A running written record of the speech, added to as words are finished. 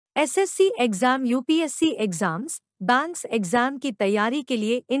SSC exam UPSC exams banks exam की तैयारी के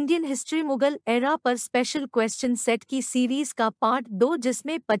लिए इंडियन हिस्ट्री मुगल एरा पर स्पेशल क्वेश्चन सेट की सीरीज का पार्ट 2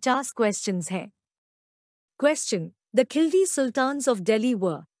 जिसमें 50 क्वेश्चंस हैं। Question: the Khilji sultans of Delhi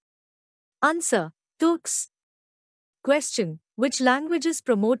were. Answer: Turks. Question: which languages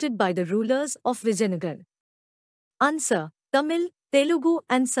promoted by the rulers of Vijayanagar? Answer: Tamil, Telugu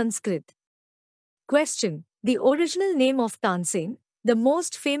and Sanskrit. Question: the original name of Tansen, the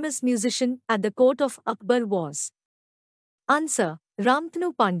most famous musician at the court of Akbar, was? Answer: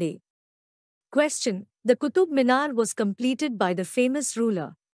 Ramatanu Pande. Question: the Qutub Minar was completed by the famous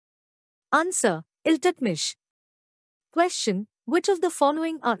ruler? Answer: Iltutmish. Question: which of the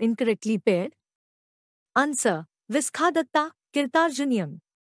following are incorrectly paired? Answer: Visakhadatta, Kiratarjuniyam.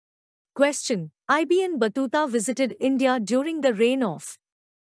 Question: Ibn Batuta visited India during the reign of?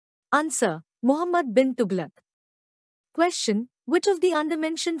 Answer: Muhammad bin Tughluq. Question: which of the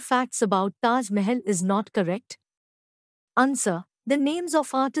undermentioned facts about Taj Mahal is not correct? Answer: the names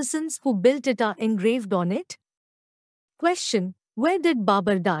of artisans who built it are engraved on it. Question: where did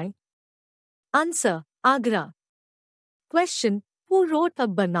Babar die? Answer: Agra. Question: who wrote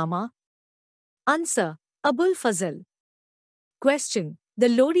Akbarnama? Answer: Abul Fazal. Question: the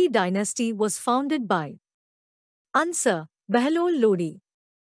Lodi dynasty was founded by? Answer: Bahlol Lodi.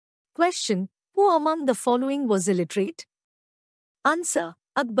 Question: who among the following was illiterate? Answer: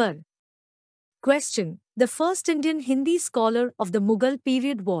 Akbar. Question: the first Indian Hindi scholar of the Mughal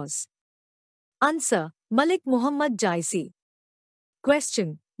period was? Answer: Malik Muhammad Jaisi.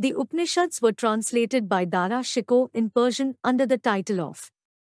 Question: the Upanishads were translated by Dara Shikoh in Persian under the title of?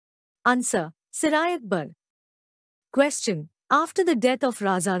 Answer: Sirai Akbar. Question: after the death of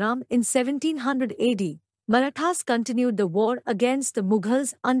Rajaram in 1700 AD, Marathas continued the war against the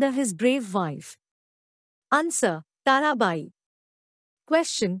Mughals under his brave wife? Answer: Tarabai.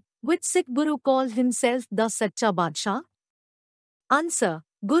 Question: which Sikh Guru called himself the Sacha Badshah? Answer: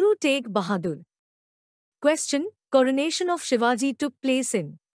 Guru Tegh Bahadur. Question: coronation of Shivaji took place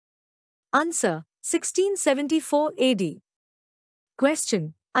in? Answer: 1674 AD.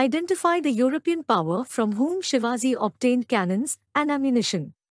 Question: identify the European power from whom Shivaji obtained cannons and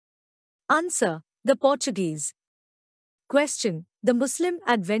ammunition? Answer: the Portuguese. Question: the Muslim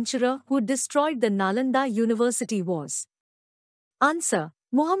adventurer who destroyed the Nalanda University was? Answer: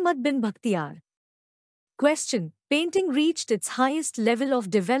 Muhammad bin Bakhtiyar. Question: painting reached its highest level of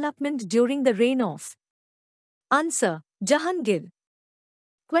development during the reign of? Answer: Jahangir.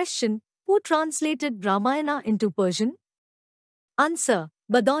 Question: who translated Ramayana into Persian? Answer: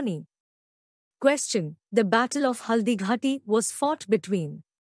 Badoni. Question: the Battle of Haldighati was fought between?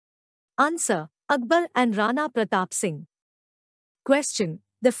 Answer: Akbar and Rana Pratap Singh. Question: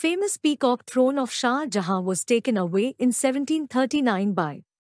 the famous peacock throne of Shah Jahan was taken away in 1739 by?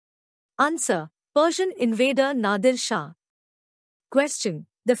 Answer: Persian invader Nadir Shah. Question: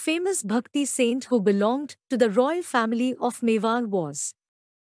 the famous Bhakti saint who belonged to the royal family of Mewar was?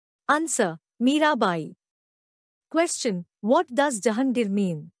 Answer: Mirabai. Question: what does Jahangir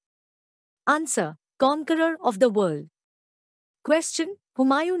mean? Answer: conqueror of the world. Question: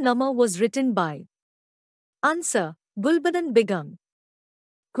 Humayun-Nama was written by? Answer: Gulbadan Begum.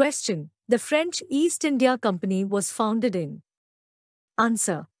 Question: the French East India Company was founded in?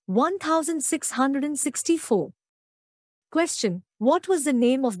 Answer: 1664. Question: what was the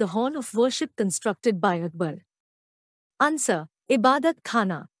name of the hall of worship constructed by Akbar? Answer: Ibadat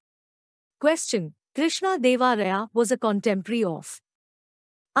Khana. Question: Krishna Deva Raya was a contemporary of?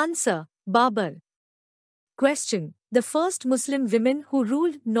 Answer: Babar. Question: the first Muslim women who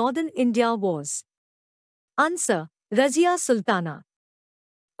ruled northern India was? Answer: Razia Sultana.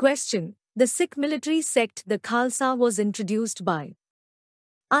 Question: the Sikh military sect the Khalsa was introduced by?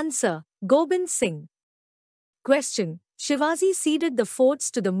 Answer: Gobind Singh. Question: Shivaji ceded the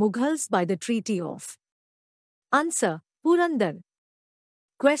forts to the Mughals by the Treaty of? Answer: Purandar.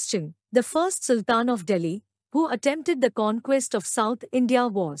 Question: the first Sultan of Delhi who attempted the conquest of South India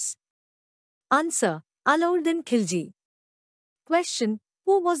was? Answer: Alauddin Khilji. Question: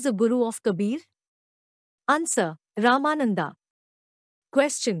 who was the Guru of Kabir? Answer: Ramananda.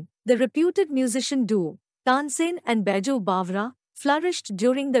 Question: the reputed musician duo Tansen and Baiju Bawra flourished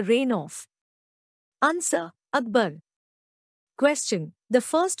during the reign of? Answer: Akbar. Question: the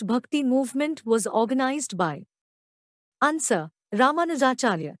first Bhakti movement was organized by? Answer: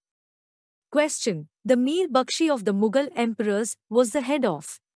 Ramanujacharya. Question: the Mir Bakshi of the Mughal emperors was the head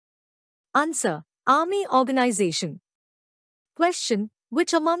of? Answer: army organization. Question: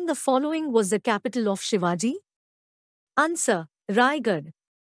 which among the following was the capital of Shivaji? Answer: Raigad.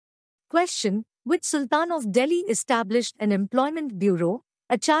 Question: which Sultan of Delhi established an employment bureau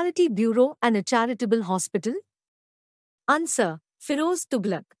a charity bureau and a charitable hospital? Answer. Firoz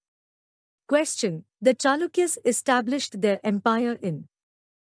Tughluq. Question. The Chalukyas established their empire in.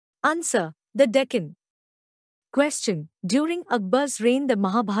 Answer. The Deccan. Question. During Akbar's reign the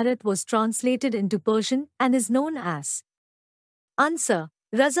Mahabharata was translated into Persian and is known as. Answer.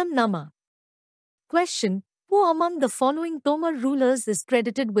 Razamnama. Question. Who among the following Tomar rulers is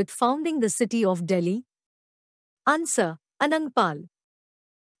credited with founding the city of Delhi? Answer. Anangpal.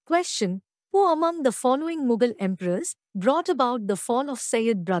 Question. Who among the following Mughal emperors brought about the fall of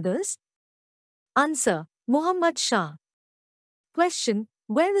Sayyid brothers? Answer. Muhammad Shah. Question.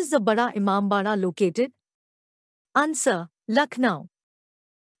 Where is the Bada Imambara located? Answer. Lucknow.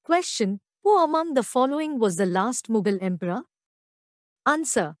 Question. Who among the following was the last Mughal emperor?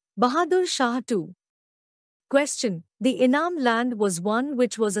 Answer. Bahadur Shah II. Question. The Inam land was one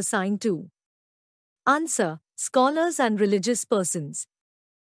which was assigned to. Answer. Scholars and religious persons.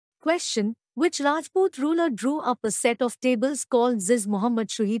 Question. Which Rajput ruler drew up a set of tables called Ziz Muhammad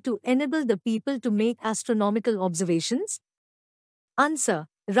Shuhi to enable the people to make astronomical observations? Answer.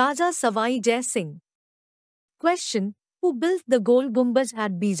 Raja Savai Jai Singh. Question. Who built the Gol Gumbaj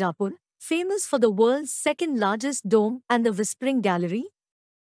at Bijapur, famous for the world's second largest dome and the Whispering Gallery?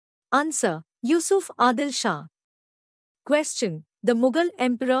 Answer. Yusuf Adil Shah. Question. The Mughal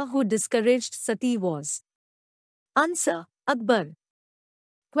emperor who discouraged sati was. Answer. Akbar.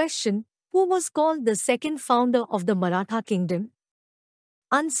 Question. Who was called the second founder of the Maratha kingdom?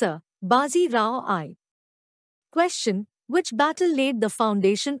 Answer. Bazi Rao I. Question. Which battle laid the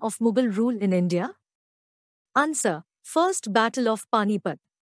foundation of Mughal rule in India? Answer. First Battle of Panipat.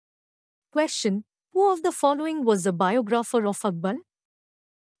 Question. Who of the following was the biographer of Akbar?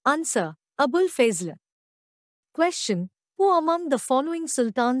 Answer. Abul Fazal. Question. Who among the following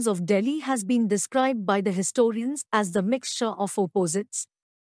sultans of Delhi has been described by the historians as the mixture of opposites?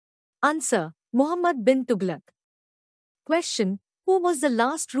 Answer. Muhammad bin Tughluq. Question. Who was the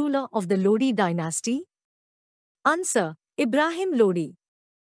last ruler of the Lodi dynasty? Answer. Ibrahim Lodi.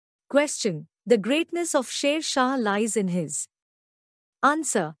 Question. The greatness of Sher Shah lies in his.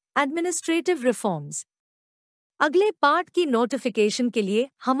 Answer. Administrative reforms. अगले part की notification के लिए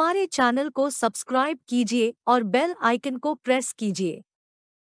हमारे channel को subscribe कीजिए और bell icon को press कीजिए।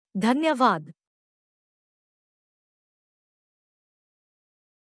 धन्यवाद।